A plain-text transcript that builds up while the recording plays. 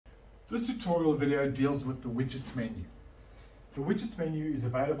This tutorial video deals with the widgets menu. The widgets menu is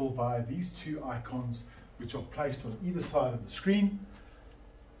available via these two icons which are placed on either side of the screen.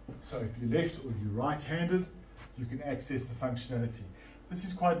 So if you're left or you're right-handed, you can access the functionality. This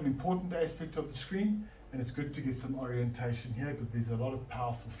is quite an important aspect of the screen, and it's good to get some orientation here because there's a lot of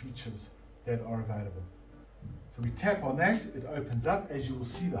powerful features that are available. So we tap on that, it opens up. As you will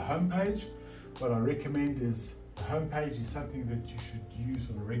see, the home page. What I recommend is the home page is something that you should use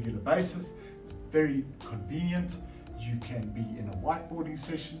on a regular basis. It's very convenient. You can be in a whiteboarding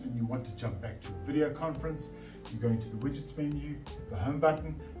session and you want to jump back to a video conference. You go into the widgets menu, the home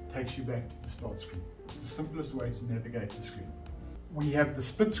button takes you back to the start screen. It's the simplest way to navigate the screen. We have the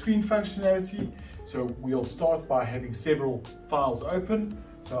split screen functionality. So we'll start by having several files open.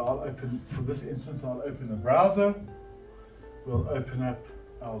 So I'll open, for this instance, I'll open a browser. We'll open up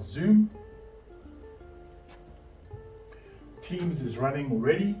our Zoom. Teams is running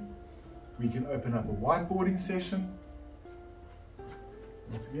already. We can open up a whiteboarding session.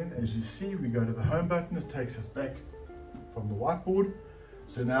 Once again, as you see, we go to the home button, it takes us back from the whiteboard.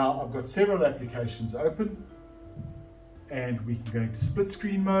 So now I've got several applications open and we can go into split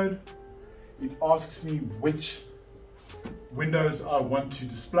screen mode. It asks me which windows I want to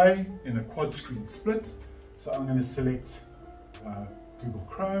display in a quad screen split. So I'm going to select Google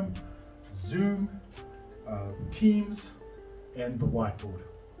Chrome, Zoom, Teams, and the whiteboard.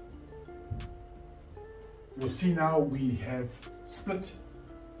 You'll see now we have split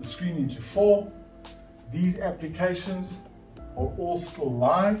the screen into 4. These applications are all still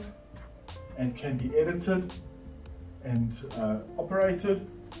live and can be edited and operated.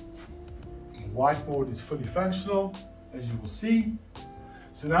 The whiteboard is fully functional, as you will see.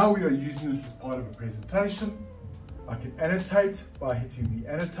 So now we are using this as part of a presentation. I can annotate by hitting the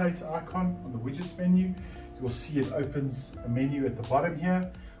annotate icon on the widgets menu. You'll see it opens a menu at the bottom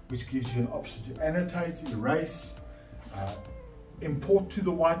here, which gives you an option to annotate, erase, import to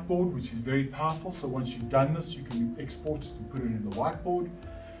the whiteboard, which is very powerful. So once you've done this, you can export it and put it in the whiteboard.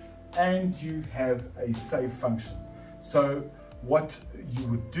 And you have a save function. So what you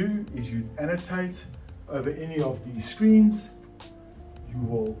would do is you'd annotate over any of these screens. You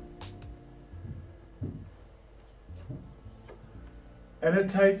will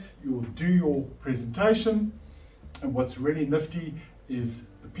annotate, you will do your presentation, and what's really nifty is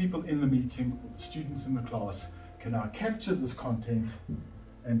the people in the meeting or the students in the class can now capture this content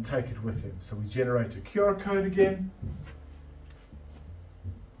and take it with them. So we generate a QR code again.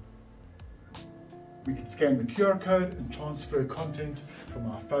 We can scan the QR code and transfer content from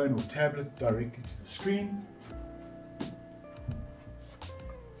our phone or tablet directly to the screen.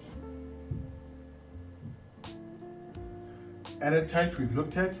 Annotate, we've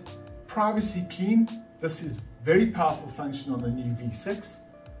looked at. Privacy clean, this is very powerful function on the new V6.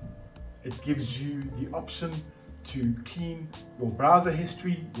 It gives you the option to clean your browser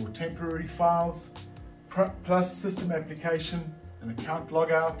history, your temporary files, plus system application and account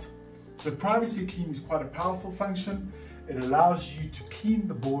logout. So privacy clean is quite a powerful function. It allows you to clean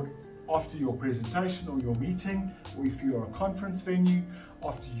the board after your presentation or your meeting, or if you're a conference venue,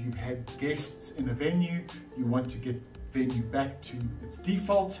 after you've had guests in a venue, you want to get venue back to its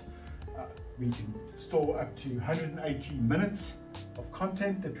default. We can store up to 180 minutes of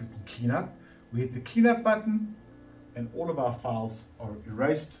content that we can clean up. We hit the cleanup button and all of our files are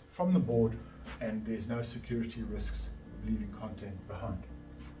erased from the board and there's no security risks of leaving content behind.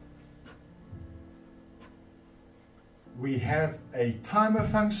 We have a timer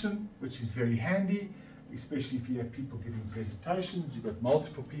function, which is very handy, especially if you have people giving presentations, you've got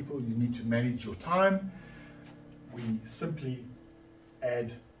multiple people, you need to manage your time. We simply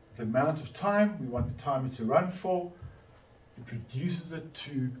add the amount of time we want the timer to run for. It reduces it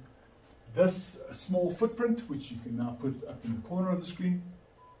to this small footprint, which you can now put up in the corner of the screen.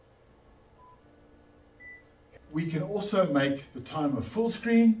 We can also make the timer full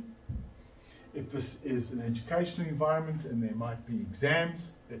screen. If this is an educational environment and there might be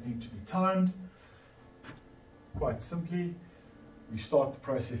exams that need to be timed, quite simply, we start the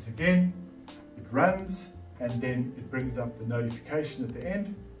process again, it runs, and then it brings up the notification at the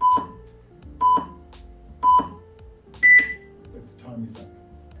end that the time is up.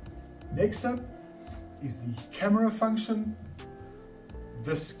 Next up is the camera function.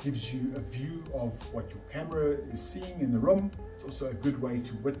 This gives you a view of what your camera is seeing in the room. It's also a good way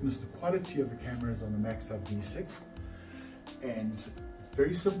to witness the quality of the cameras on the MAXHUB V6. And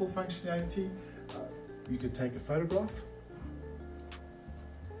very simple functionality. You could take a photograph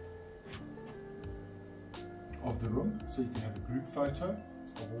of the room, so you can have a group photo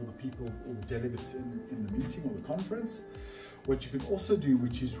of all the people, all the delegates in the meeting or the conference. What you can also do,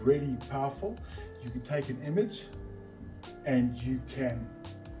 which is really powerful, you can take an image and you can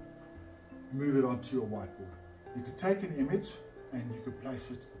move it onto your whiteboard. You could take an image and you could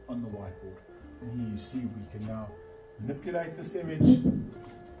place it on the whiteboard. And here you see we can now manipulate this image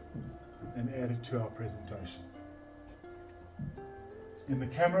and add it to our presentation. In the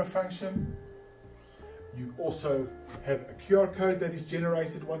camera function, you also have a QR code that is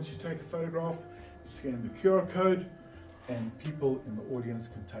generated once you take a photograph. You scan the QR code and people in the audience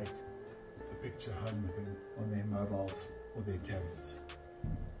can take the picture home with them on their mobiles or their tablets.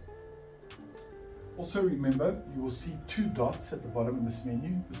 Also remember, you will see 2 dots at the bottom of this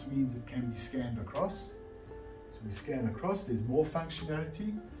menu. This means it can be scanned across. So we scan across, there's more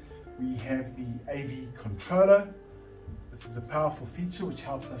functionality. We have the AV controller. This is a powerful feature which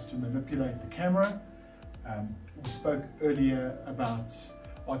helps us to manipulate the camera. We spoke earlier about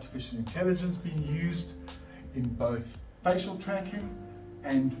artificial intelligence being used in both facial tracking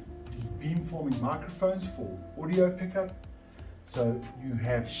and the beamforming microphones for audio pickup. So you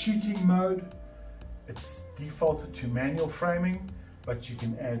have shooting mode. It's defaulted to manual framing, but you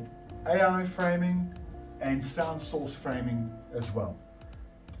can add AI framing and sound source framing as well,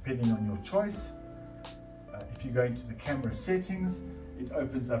 depending on your choice. If you go into the camera settings, it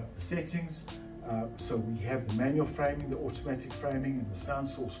opens up the settings. So we have the manual framing, the automatic framing, and the sound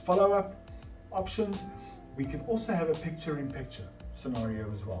source follow-up options. We can also have a picture-in-picture scenario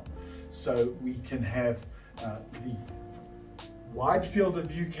as well. So we can have the wide field of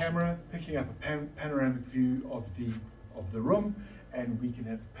view camera picking up a panoramic view of the room, and we can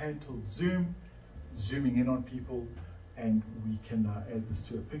have pan tilt zoom, zooming in on people, and we can add this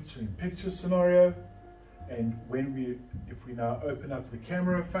to a picture-in-picture scenario. And if we now open up the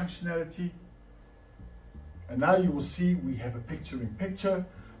camera functionality, and now you will see we have a picture-in-picture,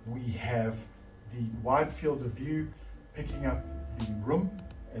 we have the wide field of view picking up the room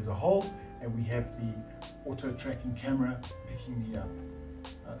as a whole, and we have the auto tracking camera picking me up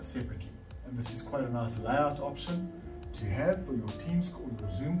separately. And this is quite a nice layout option to have for your Teams or your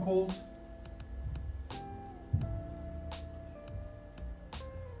Zoom calls.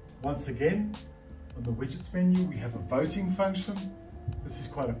 Once again, on the widgets menu, we have a voting function. This is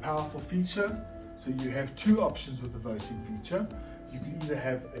quite a powerful feature. So you have 2 options with the voting feature. You can either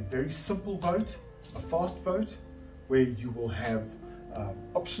have a very simple vote, a fast vote, where you will have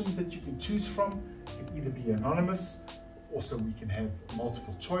options that you can choose from. It can either be anonymous, also we can have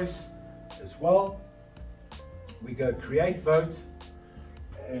multiple choice as well. We go create vote,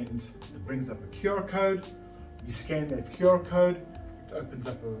 and it brings up a QR code. We scan that QR code. It opens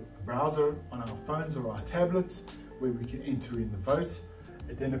up a browser on our phones or our tablets where we can enter in the vote.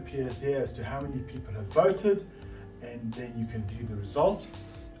 It then appears here as to how many people have voted, and then you can view the result.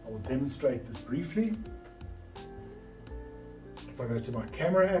 I will demonstrate this briefly. If I go to my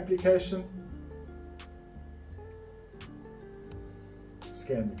camera application,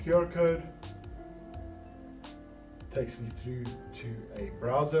 scan the QR code, takes me through to a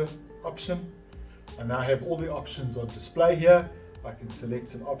browser option, and now I have all the options on display here. I can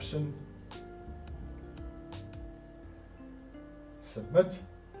select an option, submit.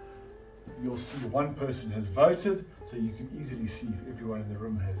 You'll see one person has voted, so you can easily see if everyone in the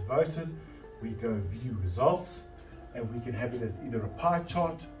room has voted. We go view results, and we can have it as either a pie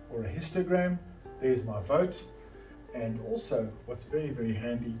chart or a histogram. There's my vote. And also what's very, very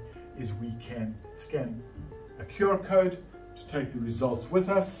handy is we can scan a QR code to take the results with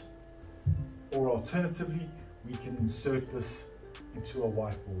us, or alternatively we can insert this into a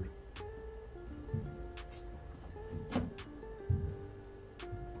whiteboard.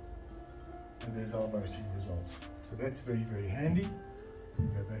 And there's our voting results. So that's very, very handy. We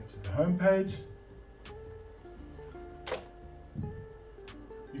go back to the home page.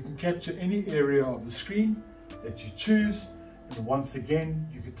 You can capture any area of the screen that you choose, and once again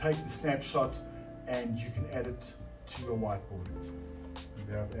you can take the snapshot and you can add it to your whiteboard. And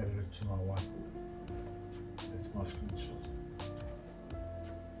there I've added it to my whiteboard. That's my screenshot.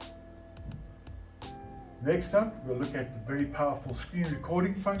 Next up, we'll look at the very powerful screen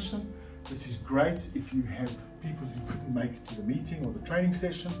recording function. This is great if you have people who couldn't make it to the meeting or the training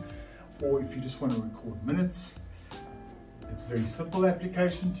session, or if you just want to record minutes. It's a very simple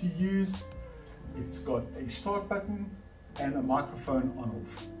application to use. It's got a start button and a microphone on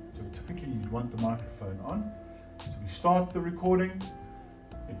off. So typically you'd want the microphone on. So we start the recording,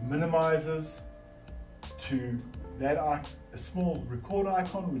 it minimizes to that a small record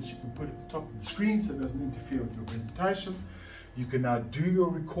icon which you can put at the top of the screen so it doesn't interfere with your presentation. You can now do your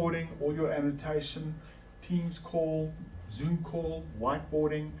recording, all your annotation, Teams call, Zoom call,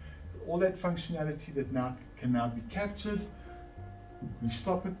 whiteboarding, all that functionality that can now be captured We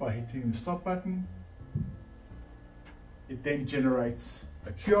stop it by hitting the stop button. It then generates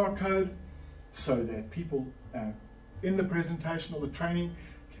a QR code so that people in the presentation or the training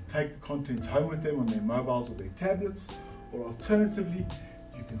can take the contents home with them on their mobiles or their tablets, or alternatively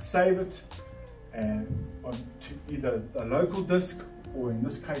you can save it onto either a local disk or in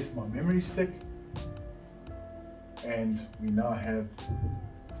this case my memory stick, and we now have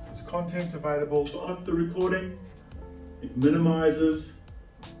this content available. Start the recording, it minimizes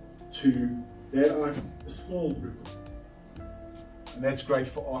to that item, a small record, and that's great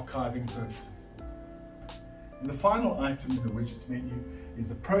for archiving purposes. And the final item in the widgets menu is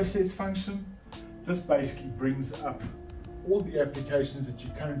the process function. This basically brings up all the applications that you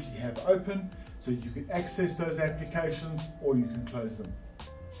currently have open, so you can access those applications or you can close them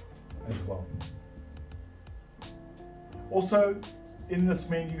as well. Also in this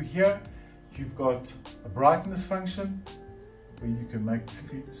menu here, you've got a brightness function where you can make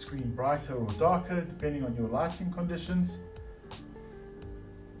the screen brighter or darker depending on your lighting conditions.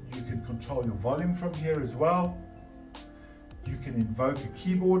 You can control your volume from here as well. You can invoke a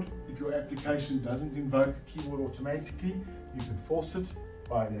keyboard. If your application doesn't invoke the keyboard automatically, you can force it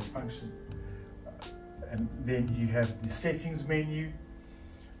by that function. And then you have the settings menu.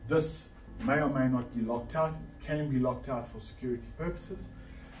 This may or may not be locked out. It can be locked out for security purposes,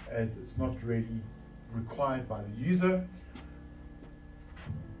 as it's not really required by the user.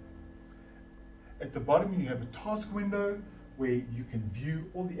 At the bottom you have a task window where you can view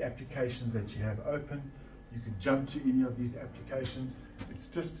all the applications that you have open. You can jump to any of these applications. It's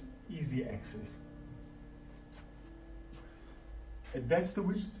just easy access. And that's the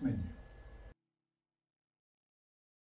widgets menu.